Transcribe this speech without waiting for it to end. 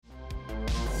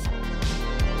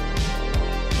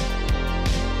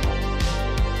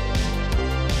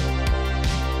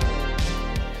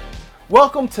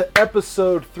Welcome to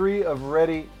episode 3 of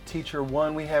Ready Teacher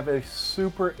 1. We have a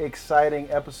super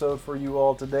exciting episode for you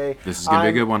all today. This is going to be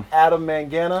a good one. Adam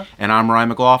Mangana. And I'm Ryan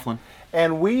McLaughlin.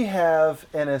 And we have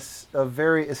a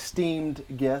very esteemed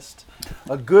guest,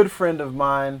 a good friend of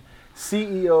mine,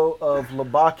 CEO of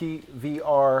Labaki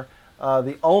VR,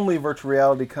 the only virtual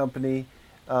reality company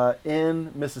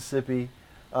in Mississippi,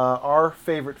 our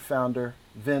favorite founder,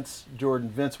 Vince Jordan.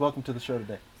 Vince, welcome to the show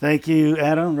today. Thank you,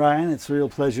 Adam, Ryan. It's a real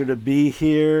pleasure to be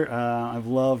here. I've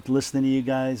loved listening to you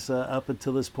guys up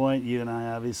until this point. You and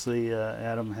I, obviously,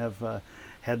 Adam, have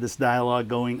had this dialogue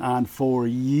going on for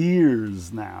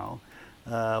years now,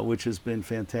 which has been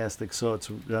fantastic. So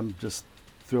I'm just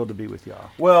thrilled to be with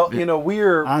y'all. Well, you know, we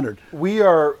are honored. We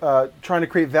are trying to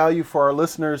create value for our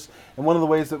listeners, and one of the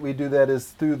ways that we do that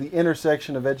is through the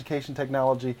intersection of education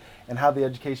technology and how the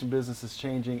education business is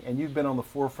changing. And you've been on the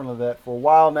forefront of that for a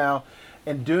while now,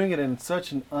 and doing it in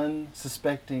such an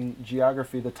unsuspecting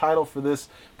geography. The title for this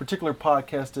particular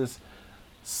podcast is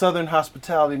Southern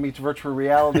Hospitality Meets Virtual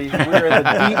Reality. We're in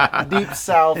the deep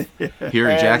South. Here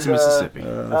in Jackson, Mississippi.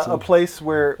 A place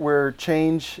where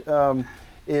change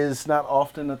is not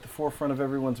often at the forefront of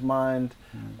everyone's mind,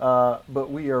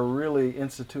 but we are really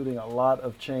instituting a lot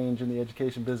of change in the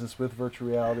education business with virtual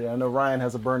reality. I know Ryan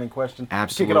has a burning question.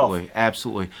 Absolutely, Kick it off.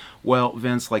 absolutely. Well,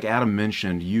 Vince, like Adam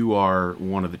mentioned, you are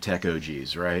one of the tech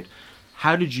OGs, right?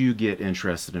 How did you get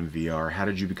interested in VR? How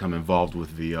did you become involved with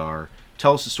VR?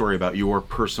 Tell us a story about your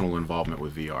personal involvement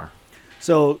with VR.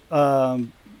 So,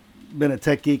 been a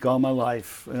tech geek all my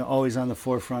life, always on the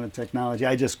forefront of technology.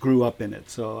 I just grew up in it,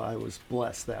 so I was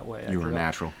blessed that way. You were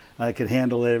natural. I could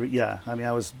handle it. Yeah, I mean,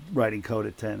 I was writing code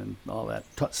at 10 and all that,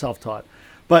 self-taught.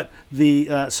 But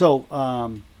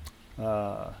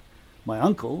my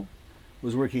uncle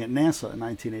was working at NASA in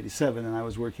 1987, and I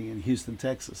was working in Houston,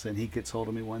 Texas. And he gets hold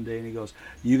of me one day, and he goes,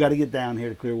 "You got to get down here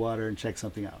to Clearwater and check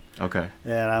something out." Okay.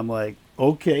 And I'm like,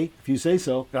 "Okay, if you say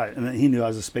so." All right. And then he knew I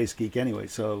was a space geek anyway,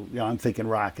 so I'm thinking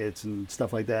rockets and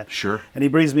stuff like that. Sure. And he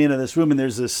brings me into this room, and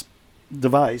there's this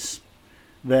device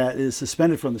that is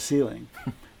suspended from the ceiling.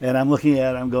 And I'm looking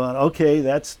at it, I'm going, "Okay,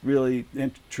 that's really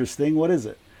interesting. What is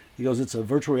it?" He goes, "It's a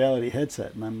virtual reality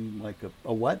headset." And I'm like,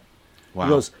 a what? Wow.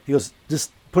 He goes,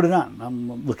 "Just put it on."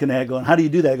 I'm looking at it going, "How do you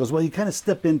do that?" He goes, "Well, you kind of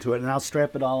step into it, and I'll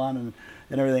strap it all on and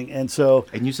everything." And so.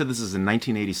 And you said this is in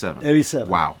 1987. 87.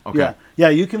 Wow. Okay. Yeah.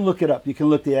 You can look it up. You can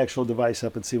look the actual device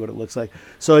up and see what it looks like.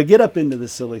 So I get up into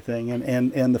this silly thing,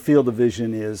 and the field of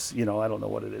vision is, I don't know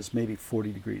what it is, maybe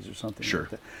 40 degrees or something. Sure.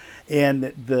 Like that. And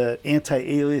the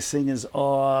anti-aliasing is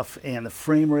off, and the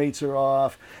frame rates are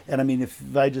off. And I mean, if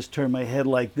I just turn my head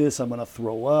like this, I'm going to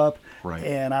throw up. Right.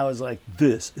 And I was like,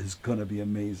 this is going to be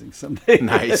amazing someday.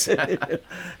 Nice.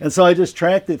 And so I just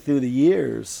tracked it through the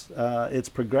years, its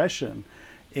progression.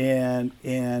 And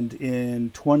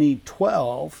in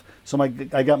 2012, so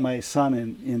I got my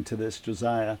son into this,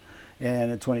 Josiah,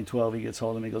 and in 2012 he gets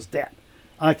hold of me and goes, "Dad,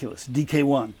 Oculus,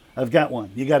 DK1, I've got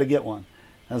one. You got to get one."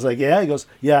 I was like, "Yeah." He goes,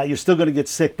 "Yeah, you're still going to get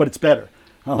sick, but it's better."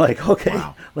 I'm like, "Okay,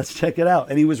 wow. Let's check it out."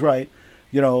 And he was right.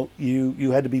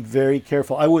 You had to be very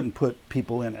careful. I wouldn't put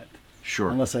people in it. Sure.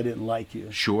 Unless I didn't like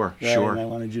you. Sure, right? sure. And I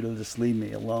wanted you to just leave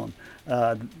me alone.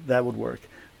 That would work.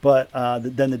 But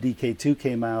then the DK2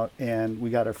 came out, and we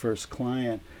got our first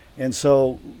client. And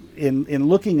so in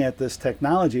looking at this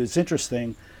technology, it's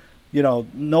interesting.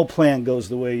 No plan goes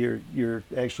the way you're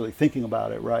actually thinking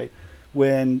about it, right?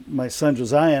 When my son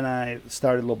Josiah and I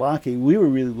started Labaki, we were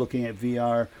really looking at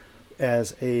VR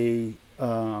as a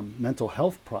mental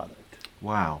health product.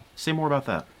 Wow. Say more about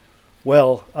that.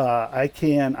 Well, I've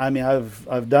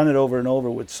done it over and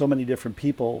over with so many different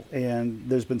people, and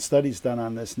there's been studies done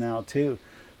on this now too.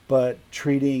 But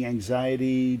treating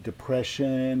anxiety,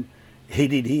 depression,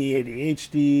 ADD,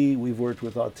 ADHD, we've worked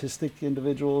with autistic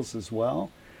individuals as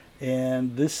well.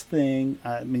 And this thing,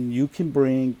 you can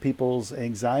bring people's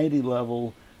anxiety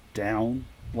level down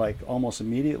like almost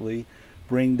immediately,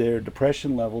 bring their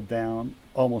depression level down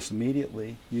almost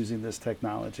immediately using this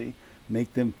technology,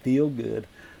 make them feel good,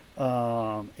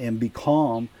 and be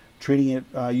calm. Treating it,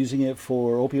 using it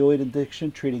for opioid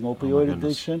addiction, treating opioid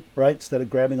addiction, right? Instead of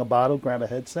grabbing a bottle, grab a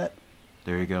headset.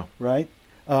 There you go. Right?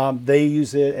 They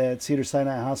use it at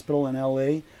Cedars-Sinai Hospital in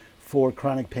LA for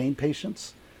chronic pain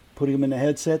patients. Putting them in a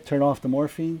headset, turn off the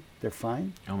morphine, they're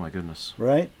fine. Oh my goodness.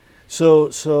 Right? So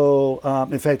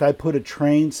in fact, I put a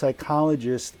trained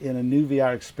psychologist in a new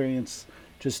VR experience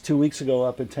just 2 weeks ago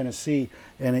up in Tennessee,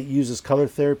 and it uses color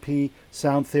therapy,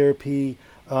 sound therapy,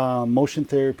 motion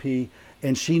therapy.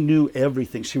 And she knew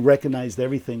everything. She recognized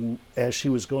everything as she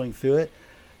was going through it.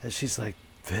 And she's like,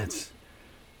 "Vince,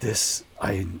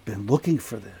 I've been looking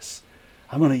for this.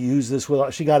 I'm going to use this.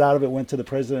 She got out of it, went to the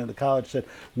president of the college, said,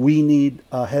 we need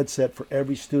a headset for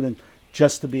every student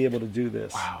just to be able to do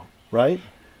this. Wow. Right?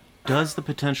 Does the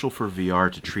potential for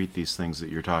VR to treat these things that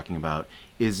you're talking about,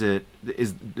 does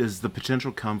the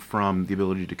potential come from the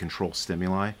ability to control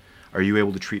stimuli? Are you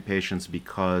able to treat patients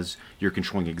because you're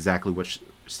controlling exactly which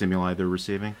stimuli they're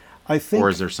receiving? I think, or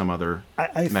is there some other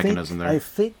mechanism there? I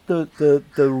think the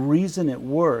reason it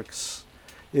works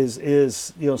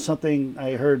is something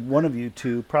I heard one of you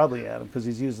two, probably Adam, because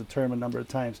he's used the term a number of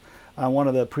times on one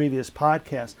of the previous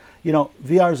podcasts.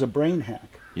 VR is a brain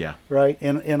hack. Yeah. Right?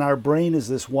 And our brain is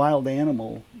this wild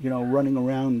animal, running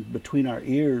around between our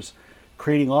ears,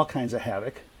 creating all kinds of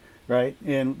havoc, right?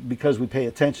 And because we pay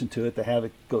attention to it, the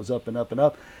havoc goes up and up and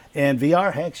up. And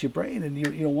VR hacks your brain.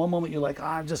 And one moment you're like,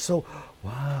 I'm just so,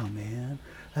 wow, man,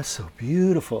 that's so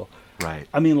beautiful. Right.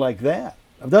 I mean, like that.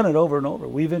 I've done it over and over.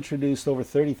 We've introduced over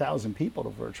 30,000 people to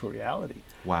virtual reality.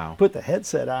 Wow. Put the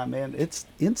headset on, man, it's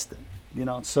instant,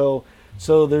 So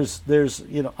there's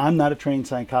I'm not a trained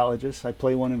psychologist. I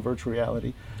play one in virtual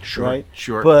reality. Sure. Right?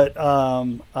 Sure. But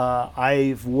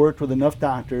I've worked with enough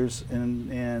doctors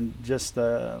and just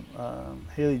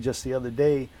Haley just the other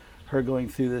day, her going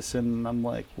through this, and I'm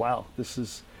like, wow, this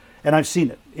is, and I've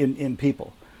seen it in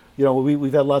people.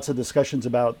 We've had lots of discussions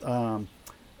about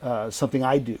something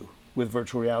I do with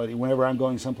virtual reality. Whenever I'm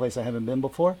going someplace I haven't been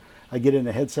before, I get in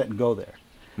a headset and go there.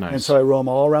 Nice. And so I roam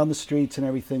all around the streets and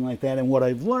everything like that. And what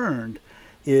I've learned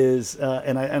is,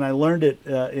 and I learned it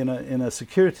in a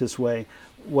circuitous way.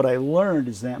 What I learned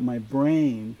is that my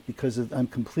brain, because I'm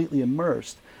completely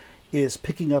immersed, is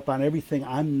picking up on everything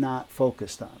I'm not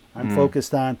focused on. I'm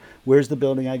focused on where's the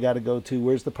building I got to go to,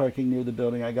 where's the parking near the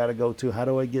building I got to go to, how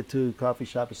do I get to a coffee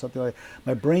shop or something like that.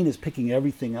 My brain is picking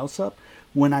everything else up.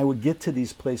 When I would get to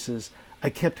these places, I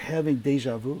kept having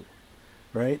deja vu,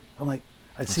 right? I'm like,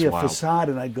 I'd see a facade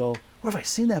and I'd go, where have I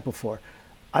seen that before?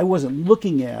 I wasn't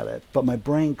looking at it, but my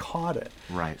brain caught it.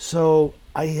 Right. So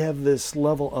I have this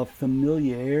level of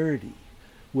familiarity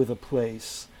with a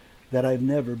place that I've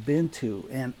never been to.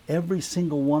 And every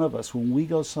single one of us, when we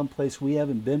go someplace we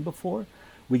haven't been before,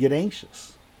 we get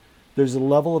anxious. There's a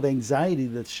level of anxiety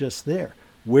that's just there.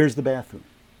 Where's the bathroom?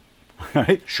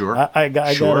 Right? Sure. I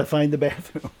got to find the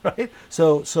bathroom, right?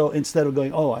 So instead of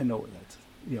going, oh, I know where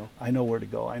that's, I know where to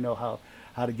go. I know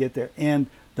how to get there. And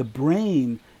the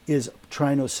brain is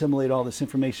trying to assimilate all this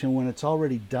information. When it's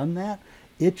already done that,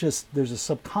 there's a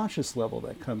subconscious level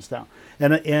that comes down.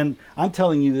 And I'm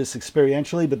telling you this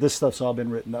experientially, but this stuff's all been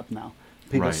written up now.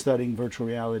 People studying virtual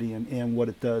reality and what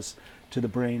it does to the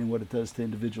brain and what it does to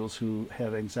individuals who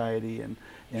have anxiety and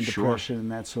depression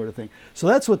and that sort of thing. So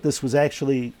that's what this was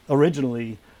actually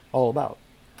originally all about.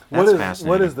 What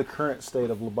is the current state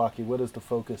of Loubaki? What is the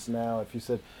focus now? If you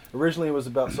said originally it was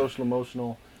about social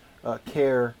emotional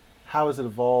care, how has it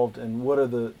evolved, and what are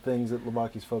the things that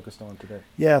Loubaki's focused on today?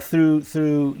 Yeah, through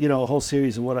a whole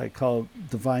series of what I call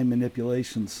divine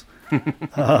manipulations.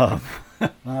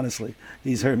 Honestly,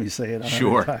 he's heard me say it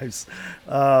 100 times.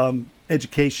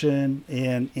 Education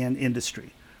and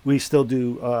industry. We still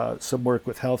do some work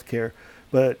with healthcare,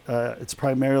 but it's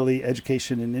primarily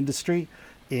education and industry.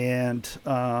 And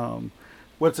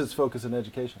what's its focus in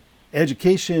education?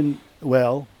 Education,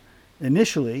 well,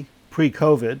 initially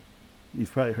pre-COVID.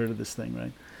 You've probably heard of this thing,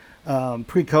 right?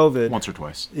 Pre-COVID. Once or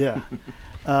twice. Yeah.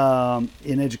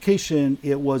 In education,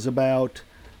 it was about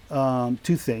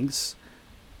two things.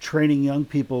 Training young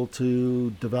people to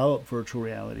develop virtual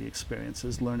reality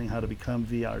experiences, learning how to become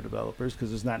VR developers, because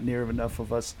there's not near enough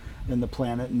of us in the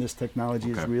planet, and this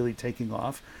technology is really taking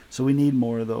off. So we need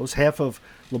more of those. Half of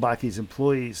Loubaki's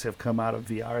employees have come out of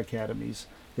VR academies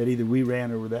that either we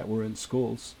ran or that were in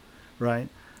schools, right?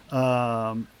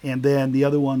 And then the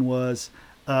other one was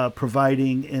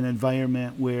providing an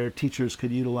environment where teachers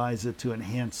could utilize it to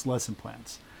enhance lesson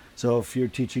plans. So if you're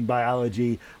teaching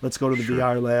biology, let's go to the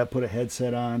VR lab, put a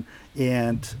headset on,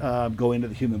 and go into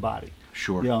the human body.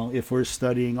 Sure. If we're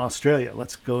studying Australia,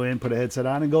 let's go in, put a headset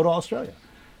on, and go to Australia,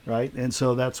 right? And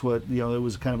so that's what, it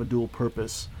was kind of a dual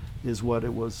purpose is what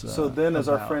it was So then, as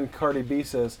about. our friend Cardi B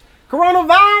says,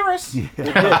 coronavirus!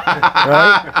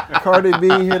 Right? Cardi B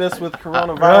hit us with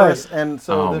coronavirus, and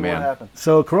so what happened?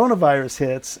 So coronavirus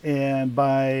hits, and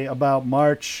by about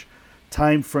March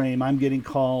time frame, I'm getting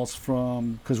calls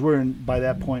from, because by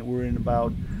that point we're in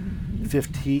about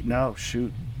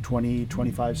 20,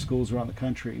 25 schools around the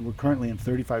country. We're currently in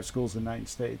 35 schools in the United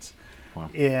States. Wow.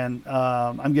 And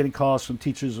I'm getting calls from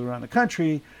teachers around the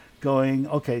country going,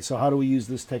 okay, so how do we use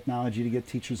this technology to get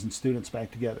teachers and students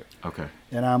back together? Okay.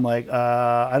 And I'm like,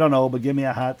 I don't know, but give me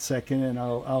a hot second and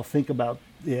I'll think about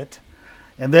it.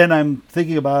 And then I'm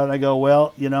thinking about it. I go,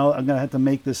 well, I'm going to have to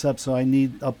make this up, so I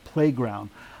need a playground.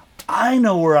 I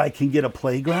know where I can get a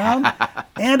playground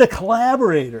and a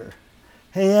collaborator.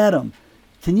 Hey, Adam,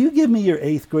 can you give me your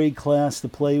 8th grade class to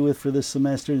play with for this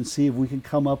semester and see if we can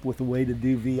come up with a way to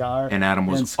do VR? And Adam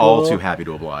in was school? all too happy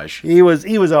to oblige. He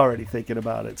was already thinking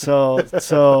about it.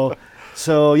 So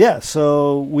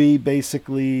we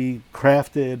basically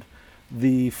crafted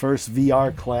the first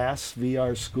VR class,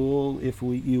 VR school, if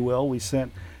you will. We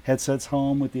sent headsets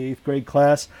home with the 8th grade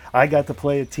class. I got to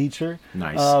play a teacher,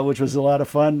 Nice. which was a lot of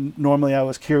fun. Normally I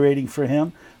was curating for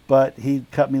him, but he'd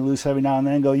cut me loose every now and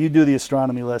then and go, you do the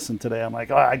astronomy lesson today. I'm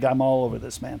like, I'm all over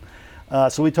this, man.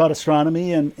 So we taught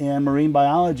astronomy and marine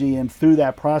biology, and through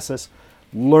that process,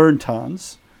 learned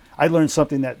tons. I learned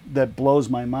something that blows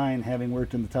my mind, having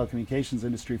worked in the telecommunications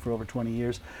industry for over 20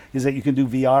 years, is that you can do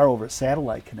VR over a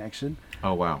satellite connection.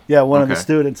 Oh, wow. Yeah, one of the Okay.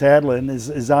 students, Adeline,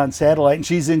 is on satellite, and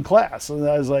she's in class. And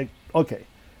I was like, okay,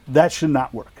 that should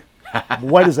not work.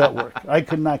 Why does that work? I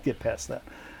could not get past that.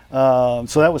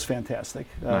 So that was fantastic.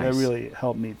 That Nice. really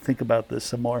helped me think about this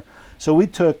some more. So we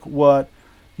took what,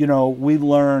 we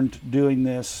learned doing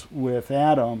this with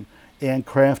Adam and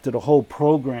crafted a whole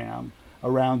program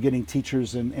around getting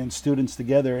teachers and students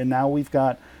together. And now we've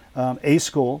got a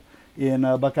school in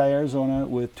Buckeye, Arizona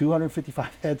with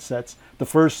 255 headsets, the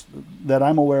first that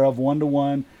I'm aware of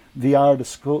one-to-one VR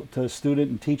to student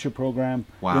and teacher program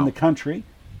Wow. in the country.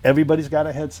 Everybody's got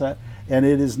a headset, and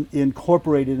it is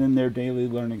incorporated in their daily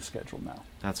learning schedule now.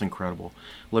 That's incredible.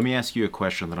 Let me ask you a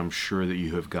question that I'm sure that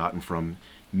you have gotten from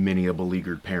many a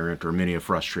beleaguered parent or many a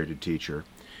frustrated teacher,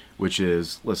 which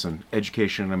is, listen,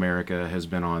 education in America has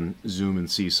been on Zoom and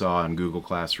Seesaw and Google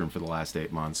Classroom for the last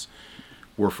 8 months.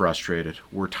 We're frustrated.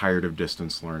 We're tired of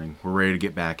distance learning. We're ready to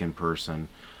get back in person.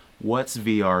 What's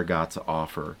VR got to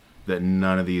offer that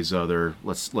none of these other,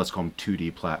 let's call them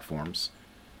 2D platforms?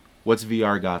 What's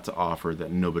VR got to offer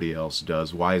that nobody else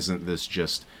does? Why isn't this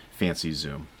just fancy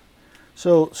Zoom?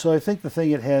 So I think the thing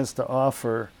it has to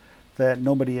offer that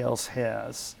nobody else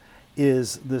has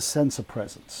is the sense of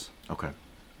presence, Okay.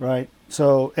 right?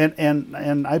 So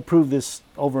and I prove this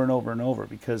over and over and over,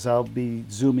 because I'll be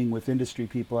Zooming with industry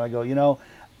people. I go,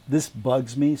 this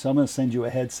bugs me, so I'm going to send you a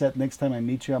headset. Next time I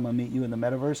meet you, I'm going to meet you in the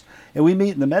metaverse. And we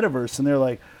meet in the metaverse, and they're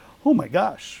like, oh my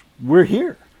gosh, we're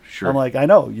here. Sure. I'm like, I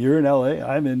know, you're in LA,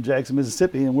 I'm in Jackson,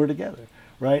 Mississippi, and we're together,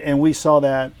 right? And we saw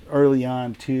that early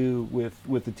on too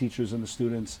with the teachers and the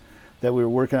students that we were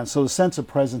working on. So the sense of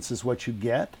presence is what you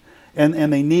get, and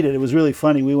they need it. It was really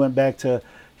funny. We went back to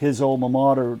his alma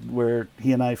mater where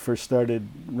he and I first started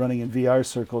running in VR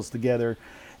circles together,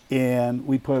 and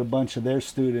we put a bunch of their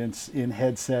students in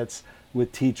headsets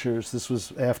with teachers. This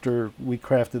was after we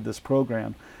crafted this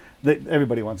program.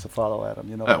 Everybody wants to follow Adam,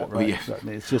 that, well, right? yeah. So, I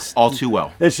mean, it's just All too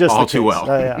well. It's just all the too case.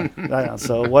 well. Yeah.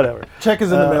 So whatever. Check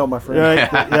is in the mail, my friend. Right?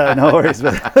 Yeah, no worries.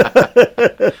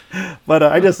 But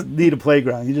I just need a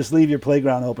playground. You just leave your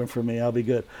playground open for me. I'll be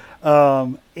good.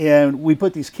 And we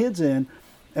put these kids in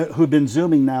who've been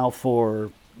Zooming now for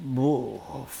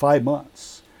 5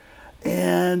 months.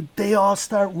 And they all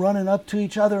start running up to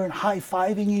each other and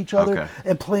high-fiving each other Okay.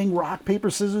 and playing rock, paper,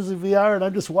 scissors in VR. And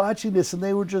I'm just watching this, and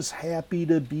they were just happy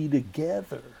to be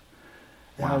together.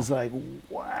 And I Wow. was like,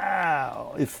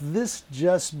 wow, if this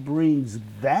just brings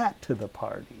that to the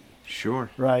party,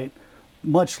 Sure. right?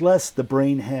 Much less the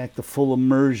brain hack, the full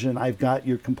immersion, I've got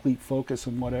your complete focus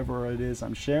on whatever it is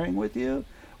I'm sharing with you,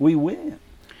 we win.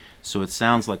 So it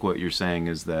sounds like what you're saying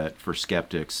is that for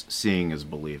skeptics, seeing is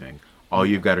believing. All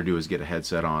you've got to do is get a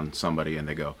headset on somebody and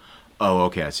they go, oh,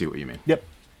 okay, I see what you mean. Yep.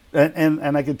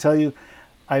 And I can tell you,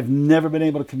 I've never been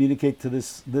able to communicate to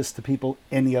this to people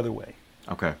any other way.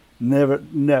 Okay. Never.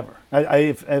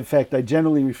 In fact, I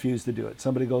generally refuse to do it.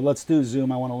 Somebody go, let's do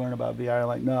Zoom. I want to learn about VR. I'm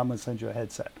like, no, I'm going to send you a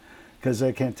headset because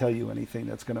I can't tell you anything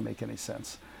that's going to make any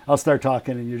sense. I'll start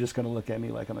talking and you're just going to look at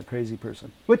me like I'm a crazy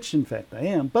person, which in fact I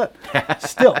am. But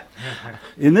still,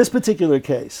 in this particular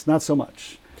case, not so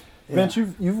much. Vince,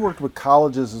 you've worked with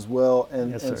colleges as well,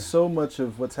 and, Yes, and sir. so much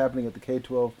of what's happening at the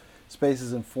K-12 space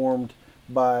is informed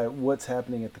by what's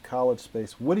happening at the college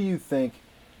space. How do you think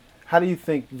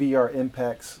VR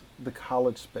impacts the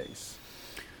college space?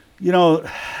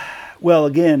 Well,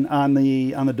 again, on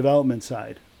the development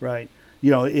side, right?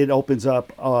 It opens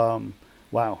up, so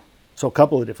a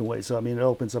couple of different ways. So, it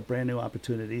opens up brand new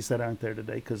opportunities that aren't there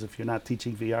today, because if you're not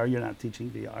teaching VR, you're not teaching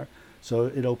VR. So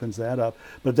it opens that up.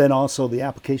 But then also the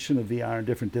application of VR in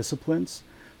different disciplines.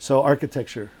 So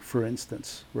architecture, for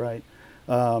instance, right?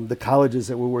 The colleges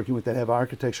that we're working with that have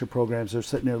architecture programs are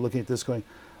sitting there looking at this going,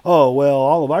 oh, well,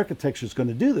 all of architecture is going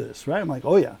to do this, right? I'm like,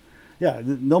 oh, yeah. Yeah,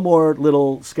 no more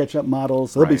little SketchUp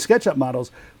models. There'll be Right. SketchUp models,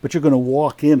 but you're going to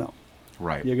walk in them.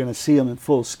 Right. You're going to see them in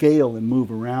full scale and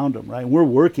move around them, right? And we're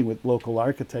working with local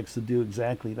architects to do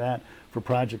exactly that for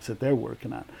projects that they're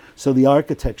working on. So the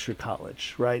architecture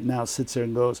college right now sits there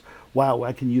and goes, wow,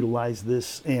 I can utilize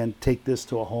this and take this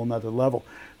to a whole nother level.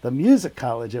 The music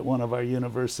college at one of our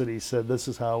universities said, this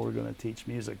is how we're going to teach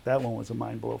music. That one was a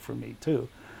mind blow for me too.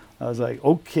 I was like,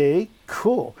 okay,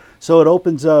 cool. So it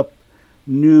opens up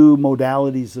new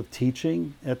modalities of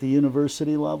teaching at the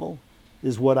university level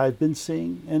is what I've been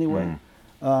seeing anyway.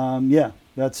 Yeah,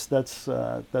 that's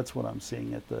what I'm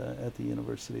seeing at the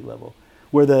university level,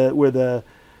 where the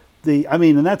I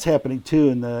mean, and that's happening too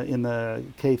in the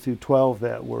K through 12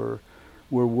 that we're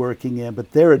working in,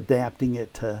 but they're adapting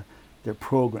it to their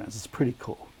programs. It's pretty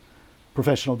cool.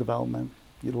 Professional development,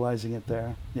 utilizing it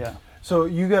there. Yeah. So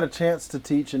you got a chance to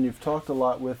teach, and you've talked a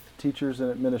lot with teachers and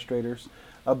administrators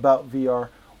about VR.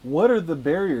 What are the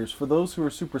barriers for those who are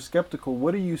super skeptical?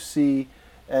 What do you see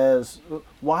as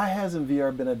why hasn't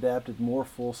VR been adapted more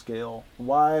full scale?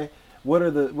 Why? What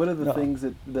are the things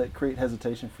that create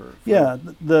hesitation for? Yeah,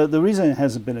 the reason it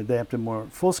hasn't been adapted more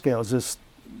full scale is just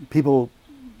people.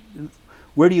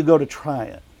 Where do you go to try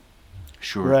it?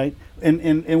 Sure. Right,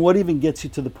 and what even gets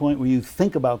you to the point where you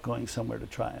think about going somewhere to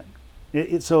try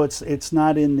it? So it's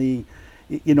not in the,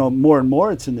 more and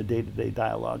more it's in the day-to-day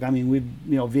dialogue. I mean,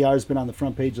 VR's been on the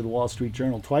front page of the Wall Street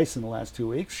Journal twice in the last 2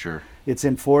 weeks. Sure. It's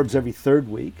in Forbes every third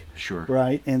week. Sure.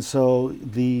 Right, and so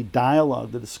the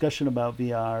dialogue, the discussion about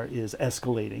VR is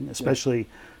escalating, especially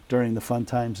during the fun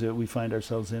times that we find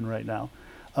ourselves in right now.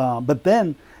 But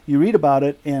then you read about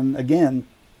it, and again,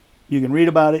 you can read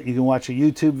about it, you can watch a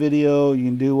YouTube video, you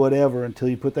can do whatever until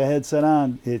you put the headset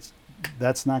on.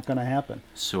 That's not going to happen.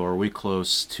 So are we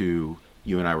close to,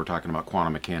 you and I were talking about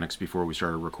quantum mechanics before we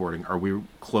started recording, are we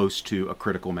close to a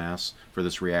critical mass for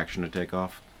this reaction to take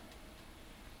off?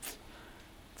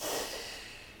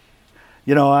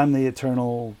 I'm the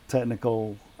eternal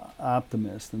technical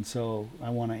optimist, and so I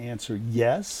want to answer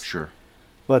yes. Sure.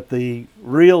 But the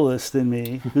realist in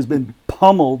me, who's been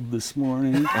pummeled this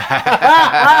morning,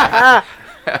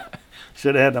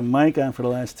 should have had the mic on for the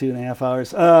last 2.5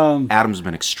 hours. Adam's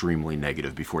been extremely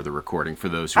negative before the recording for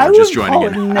those who I are just wouldn't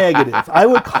joining call in. it negative. I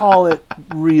would call it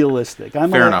realistic. Fair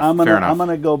enough. I'm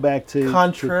gonna go back to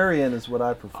Contrarian is what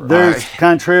I prefer. There's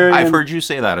contrarian. I've heard you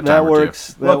say that a that time or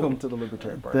works. two. Welcome to the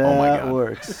Libertarian Party. That Oh my God.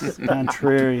 works.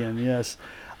 Contrarian, yes.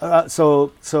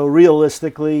 So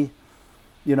realistically,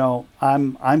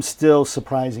 I'm still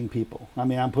surprising people. I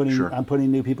mean, I'm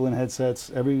putting new people in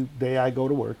headsets every day I go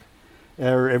to work.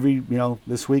 Or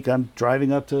this week I'm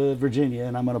driving up to Virginia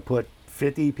and I'm going to put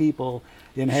 50 people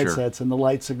in headsets and the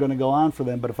lights are going to go on for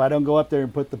them. But if I don't go up there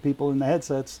and put the people in the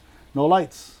headsets, no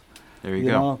lights. There you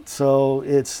go. So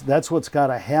that's what's got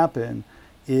to happen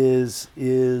is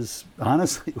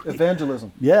honestly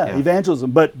Evangelism. Yeah.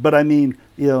 evangelism. But I mean,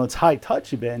 it's high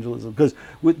touch evangelism because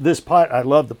with this I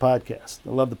love the podcast. I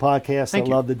love the podcast. Thank I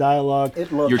you. love the dialogue.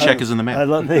 It loves Your check is in the mail. I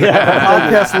love The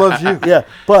podcast loves you. yeah.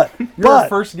 But You're our but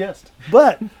first guest.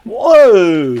 but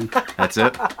whoa. That's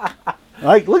it?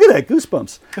 Like, look at that,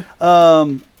 goosebumps.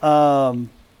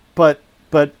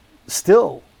 But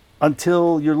still,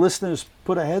 until your listeners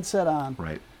put a headset on,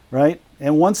 right?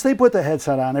 And once they put the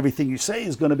headset on, everything you say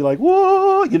is going to be like,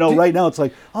 whoa. Right now it's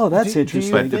like, oh, that's do you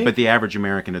interesting. think- But the average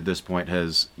American at this point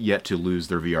has yet to lose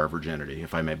their VR virginity,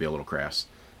 if I may be a little crass.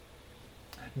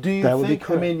 Do you That would be think?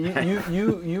 I mean,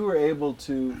 you were able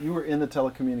to. You were in the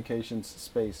telecommunications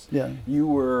space. Yeah. You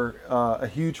were a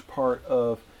huge part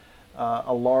of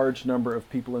a large number of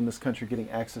people in this country getting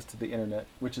access to the internet,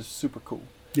 which is super cool.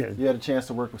 Yeah. You had a chance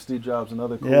to work with Steve Jobs and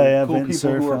other cool, Yeah, cool Vint people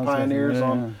Cerf, who are I was like, pioneers yeah,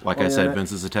 on. yeah. Like on I the said, internet.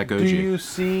 Vince is a tech OG. Do you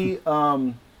see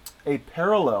a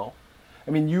parallel?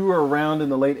 I mean, you were around in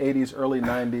the late 80s, early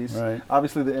 90s. Right.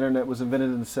 Obviously, the internet was invented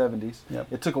in the 70s. Yep.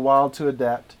 It took a while to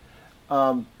adapt.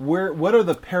 What are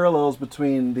the parallels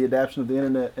between the adaptation of the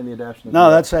internet and the adaptation of No,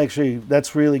 VR?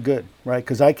 that's really good, right?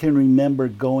 Because I can remember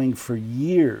going for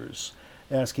years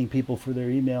asking people for their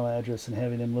email address and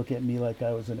having them look at me like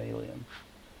I was an alien.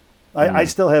 I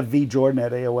still have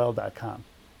vjordan@aol.com.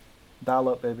 Dial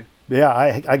up, baby. Yeah,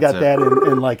 I got That's it. that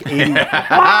in like 80.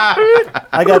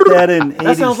 I got that in 80.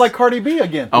 That sounds like Cardi B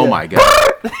again. Oh my God.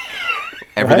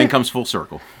 Everything Right? comes full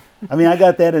circle. I mean, I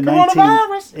got that in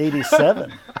Coronavirus.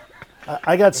 1987.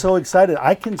 I got so excited.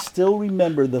 I can still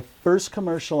remember the first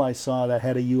commercial I saw that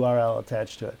had a URL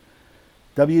attached to it.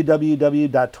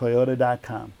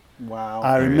 www.toyota.com. Wow.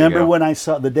 I There you remember go. when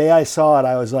the day I saw it,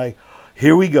 I was like,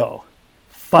 here we go.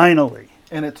 Finally.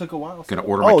 And it took a while. Going to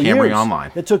order my Camry years.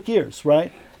 online. It took years,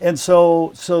 right? And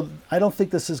so I don't think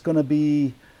this is going to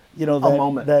be,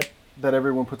 moment. that that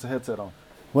everyone puts a headset on?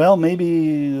 Well,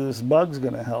 maybe this bug's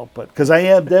going to help, but because I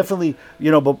am definitely,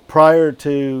 but prior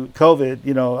to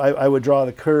COVID, I would draw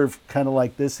the curve kind of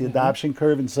like this, the adoption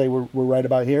curve, and say we're right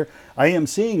about here. I am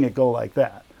seeing it go like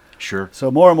that. Sure.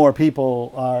 So more and more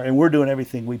people are, and we're doing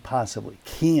everything we possibly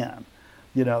can,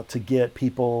 to get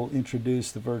people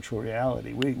introduced to virtual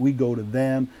reality. We go to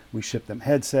them, we ship them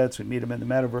headsets, we meet them in the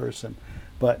metaverse,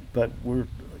 but we're,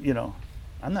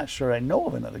 I'm not sure I know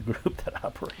of another group that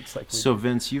operates like we So, do.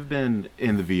 Vince, you've been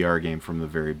in the VR game from the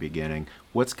very beginning.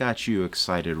 What's got you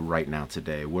excited right now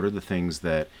today? What are the things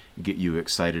that get you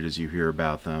excited as you hear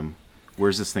about them?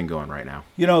 Where's this thing going right now?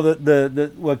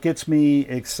 The what gets me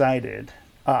excited,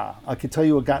 I can tell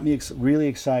you what got me really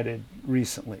excited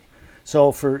recently.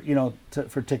 So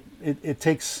it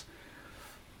takes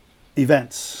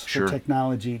events Sure. for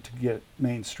technology to get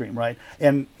mainstream, right?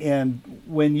 And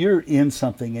when you're in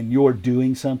something and you're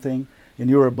doing something and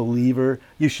you're a believer,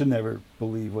 you should never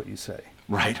believe what you say,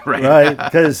 Right. right?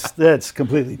 Because that's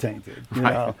completely tainted, you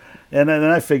Right. know. And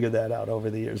I figured that out over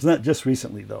the years, not just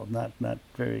recently though, not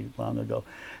very long ago.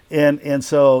 And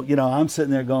so I'm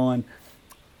sitting there going,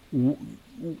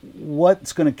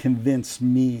 what's going to convince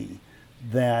me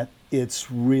that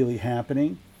it's really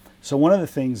happening? So one of the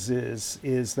things is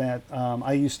that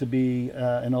I used to be,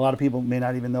 and a lot of people may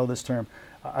not even know this term,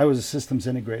 I was a systems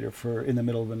integrator in the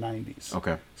middle of the 90s.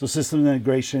 Okay. So systems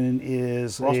integration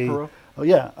is Ross Perot? Oh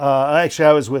yeah, actually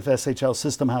I was with SHL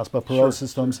System House, but Perot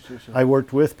Systems. Sure. I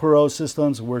worked with Perot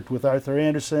Systems, worked with Arthur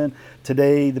Anderson.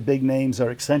 Today the big names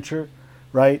are Accenture,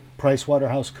 right?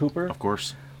 PricewaterhouseCoopers. Of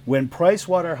course. When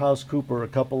PricewaterhouseCoopers a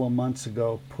couple of months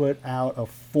ago put out a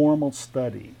formal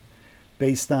study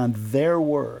based on their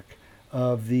work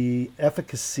of the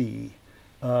efficacy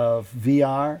of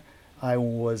VR, I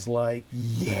was like,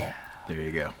 yeah, There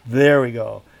you go. there we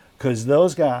go. Because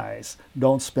those guys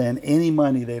don't spend any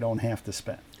money they don't have to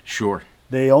spend. Sure.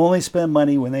 They only spend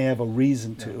money when they have a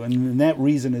reason to, and that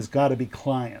reason has got to be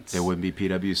clients. There wouldn't be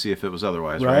PwC if it was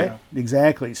otherwise, right? Right?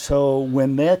 Exactly. So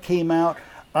when that came out,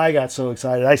 I got so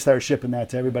excited. I started shipping that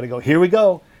to everybody. Here we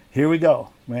go,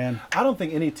 man. I don't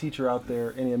think any teacher out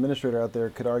there, any administrator out there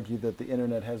could argue that the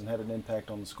internet hasn't had an impact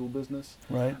on the school business.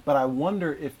 Right. But I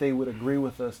wonder if they would agree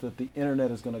with us that the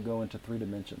internet is going to go into 3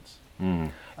 dimensions.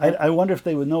 I wonder if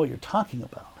they would know what you're talking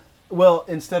about. Well,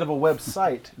 instead of a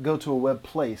website, go to a web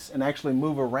place and actually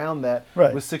move around that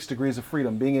Right. with 6 degrees of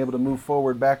freedom, being able to move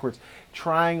forward, backwards,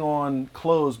 trying on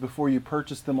clothes before you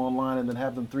purchase them online and then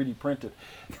have them 3D printed.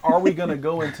 Are we going to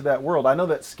go into that world? I know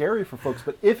that's scary for folks,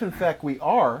 but if in fact we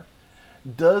are,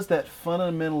 does that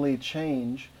fundamentally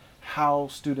change how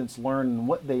students learn and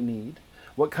what they need,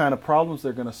 what kind of problems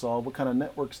they're going to solve, what kind of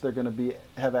networks they're going to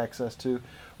have access to,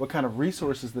 what kind of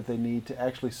resources that they need to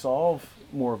actually solve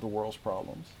more of the world's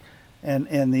problems?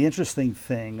 And the interesting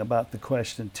thing about the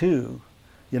question too,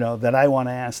 that I want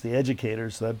to ask the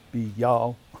educators, that'd be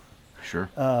y'all, Sure.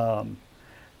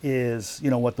 is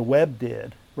what the web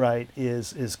did, right?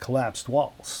 Is collapsed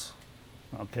walls.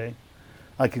 Okay,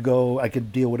 I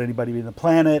could deal with anybody on the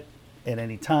planet at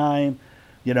any time.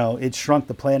 It shrunk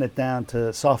the planet down to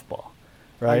softball,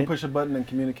 I right? can push a button and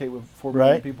communicate with 4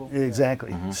 billion Right. people.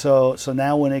 Exactly. So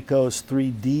now when it goes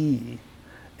 3D,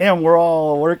 and we're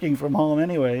all working from home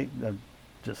anyway,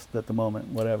 just at the moment,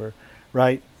 whatever,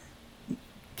 right?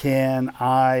 Can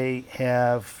I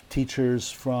have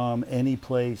teachers from any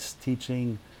place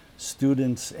teaching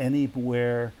students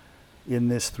anywhere in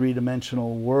this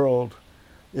 3-dimensional world?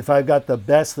 If I've got the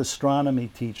best astronomy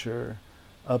teacher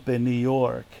up in New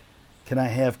York, can I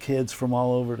have kids from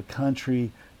all over the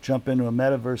country jump into a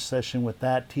metaverse session with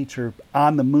that teacher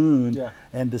on the moon Yeah.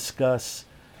 and discuss,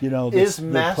 Is the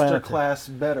planet?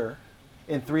 Masterclass better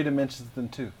in 3 dimensions than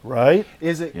 2? Right?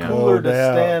 Is it Yeah. cooler No to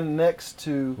doubt. stand next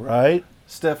to Right?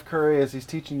 Steph Curry as he's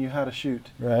teaching you how to shoot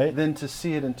Right? than to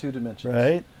see it in 2 dimensions?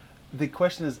 Right? The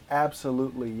question is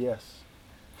absolutely yes.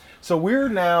 So we're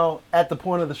now at the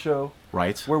point of the show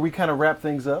Right. where we kind of wrap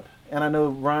things up. And I know,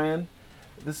 Ryan,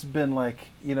 this has been like,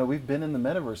 we've been in the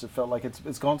metaverse. It felt like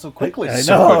it's gone so quickly. I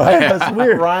So- know, right? That's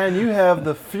weird. Ryan, you have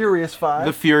the Furious Five.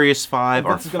 The Furious Five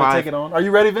are Vince is going to take 5. it on. Are you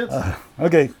ready, Vince?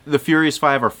 Okay. The Furious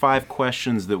Five are 5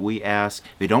 questions that we ask.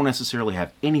 They don't necessarily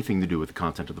have anything to do with the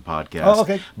content of the podcast. Oh,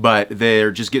 okay. But they're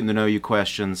just getting to know you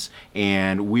questions,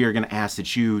 and we are going to ask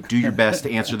that you do your best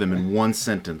to answer them in 1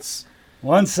 sentence.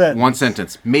 One sentence. 1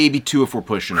 sentence, maybe 2 if we're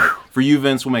pushing it. For you,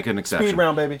 Vince, we'll make an exception. Speed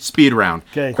round, baby. Speed round.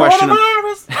 Okay. Question,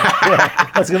 Coronavirus!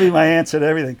 That's going to be my answer to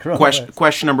everything.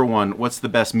 question number 1. What's the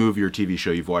best movie or TV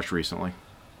show you've watched recently?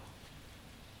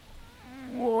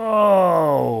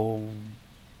 Whoa.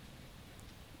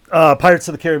 Pirates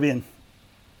of the Caribbean.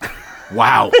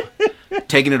 Wow.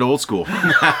 Taking it old school.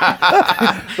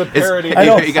 The parody.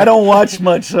 I don't watch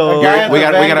much, so We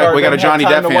got a Johnny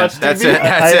Depp fan. That's it.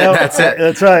 That's it.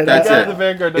 That's right. That's Guy it. in the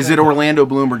Vanguard Is doesn't- it Orlando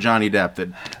Bloom or Johnny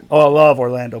Depp? Oh, I love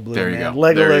Orlando Bloom. There you man. go.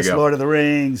 There you Legolas, go. Lord of the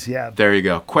Rings. Yeah. There you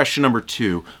go. Question number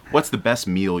 2. What's the best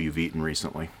meal you've eaten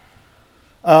recently?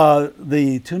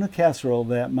 The tuna casserole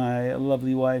that my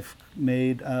lovely wife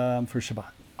made for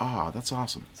Shabbat. Ah, that's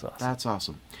awesome. awesome. That's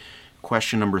awesome.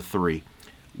 Question number 3.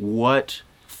 What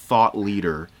thought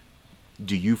leader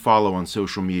do you follow on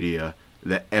social media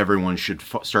that everyone should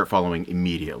start following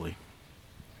immediately?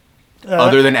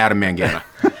 Other than Adam Mangana.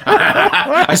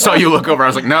 I saw you look over. I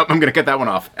was like, nope, I'm going to cut that one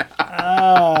off.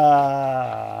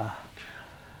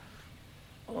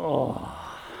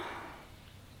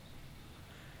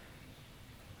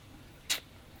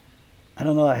 I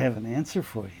don't know. I have an answer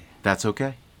for you. That's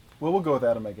okay. Well, we'll go with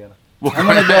Adam again. I'm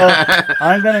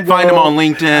gonna go. Find him on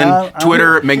LinkedIn, I'm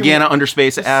Twitter, Mangana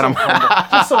 _ Adam.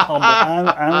 Just so humble. I'm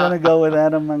gonna go with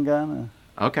Adam Mangana.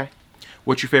 Okay.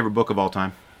 What's your favorite book of all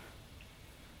time?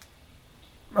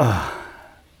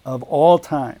 Of all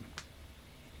time.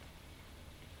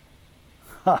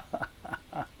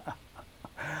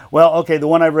 Well, okay, the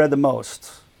one I've read the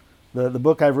most, the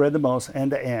book I've read the most, end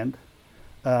to end,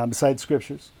 besides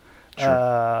scriptures,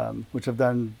 which I've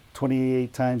done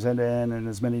 28 times end to end in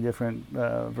as many different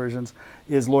versions,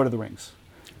 is Lord of the Rings,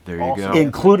 There you Awesome. go.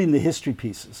 including the history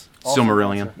pieces.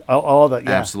 Silmarillion. All that,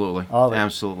 yeah. Absolutely. All of it.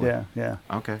 Absolutely. Yeah.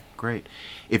 Okay, great.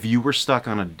 If you were stuck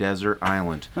on a desert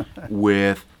island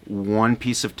with one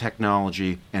piece of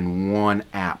technology and one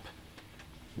app,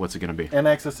 what's it going to be? And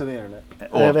access to the internet.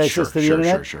 I have access to the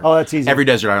internet? Sure. Oh, that's easy. Every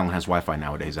desert island has Wi-Fi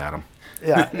nowadays, Adam.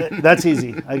 Yeah, that's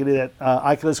easy. I can do that.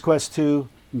 Oculus Quest 2,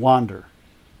 Wander.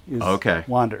 Okay.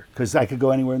 Wander, because I could go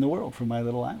anywhere in the world from my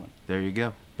little island. There you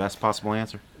go. Best possible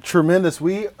answer. Tremendous.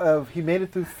 He made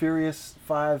it through Furious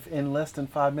 5 in less than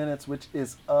 5 minutes, which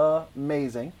is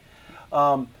amazing.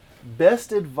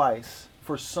 Best advice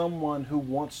for someone who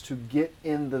wants to get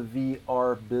in the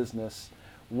VR business,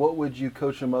 what would you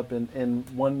coach them up in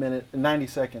 1 minute, 90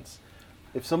 seconds?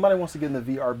 If somebody wants to get in the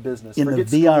VR business, In the forget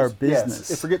VR schools- business.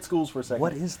 Yes, forget schools for a second.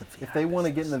 What is the VR If they want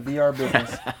to get in the VR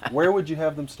business, where would you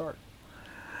have them start?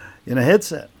 In a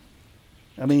headset.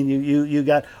 I mean, you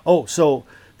got. Oh, so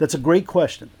that's a great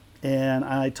question, and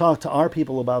I talk to our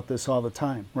people about this all the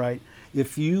time. Right?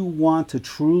 If you want to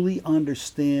truly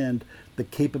understand the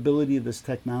capability of this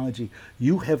technology,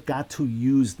 you have got to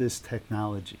use this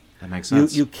technology. That makes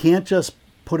sense. You can't just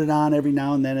put it on every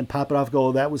now and then and pop it off. Go,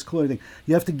 oh, that was cool. Everything.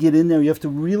 You have to get in there. You have to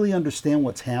really understand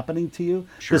what's happening to you.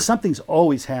 Sure. Because something's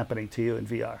always happening to you in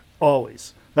VR.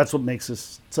 Always. That's what makes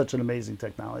this such an amazing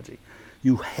technology.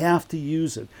 You have to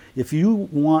use it. If you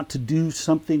want to do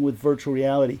something with virtual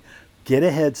reality, get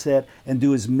a headset and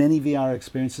do as many VR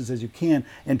experiences as you can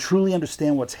and truly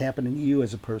understand what's happening to you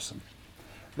as a person.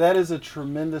 That is a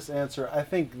tremendous answer. I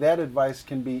think that advice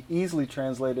can be easily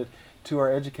translated to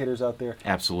our educators out there.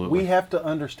 Absolutely. We have to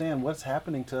understand what's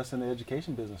happening to us in the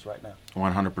education business right now.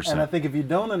 100%. And I think if you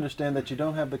don't understand that, you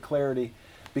don't have the clarity,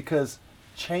 because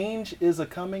change is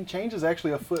a-coming. Change is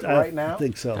actually afoot right now. I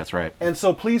think so. That's right. And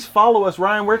so please follow us.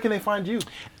 Ryan, where can they find you?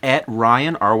 At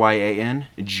Ryan,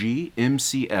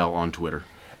 RyanGMCL on Twitter.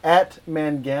 At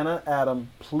Mangana Adam.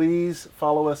 Please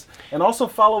follow us. And also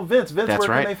follow Vince. Vince, That's where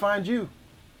right. can they find you?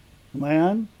 Am I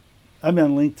on? I'm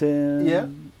on LinkedIn. Yeah.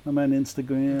 I'm on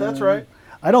Instagram. That's right.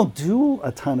 I don't do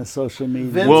a ton of social media.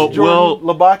 Vince Well, Jordan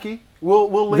Labaki. We'll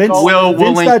link Vince, all We'll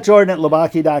link-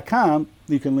 Vince.Jordan@labaki.com.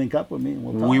 You can link up with me and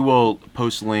we'll talk. We will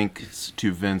post links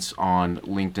to Vince on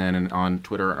LinkedIn and on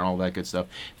Twitter and all that good stuff.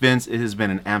 Vince, it has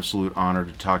been an absolute honor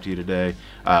to talk to you today.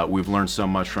 We've learned so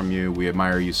much from you. We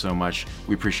admire you so much.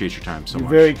 We appreciate your time so You're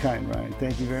much. very kind, Ryan.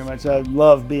 Thank you very much. I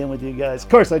love being with you guys. Of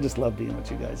course, I just love being with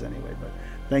you guys anyway, but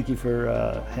thank you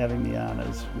for having me on. It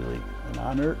was really an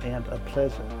honor and a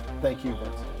pleasure. Thank you,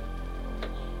 Vince.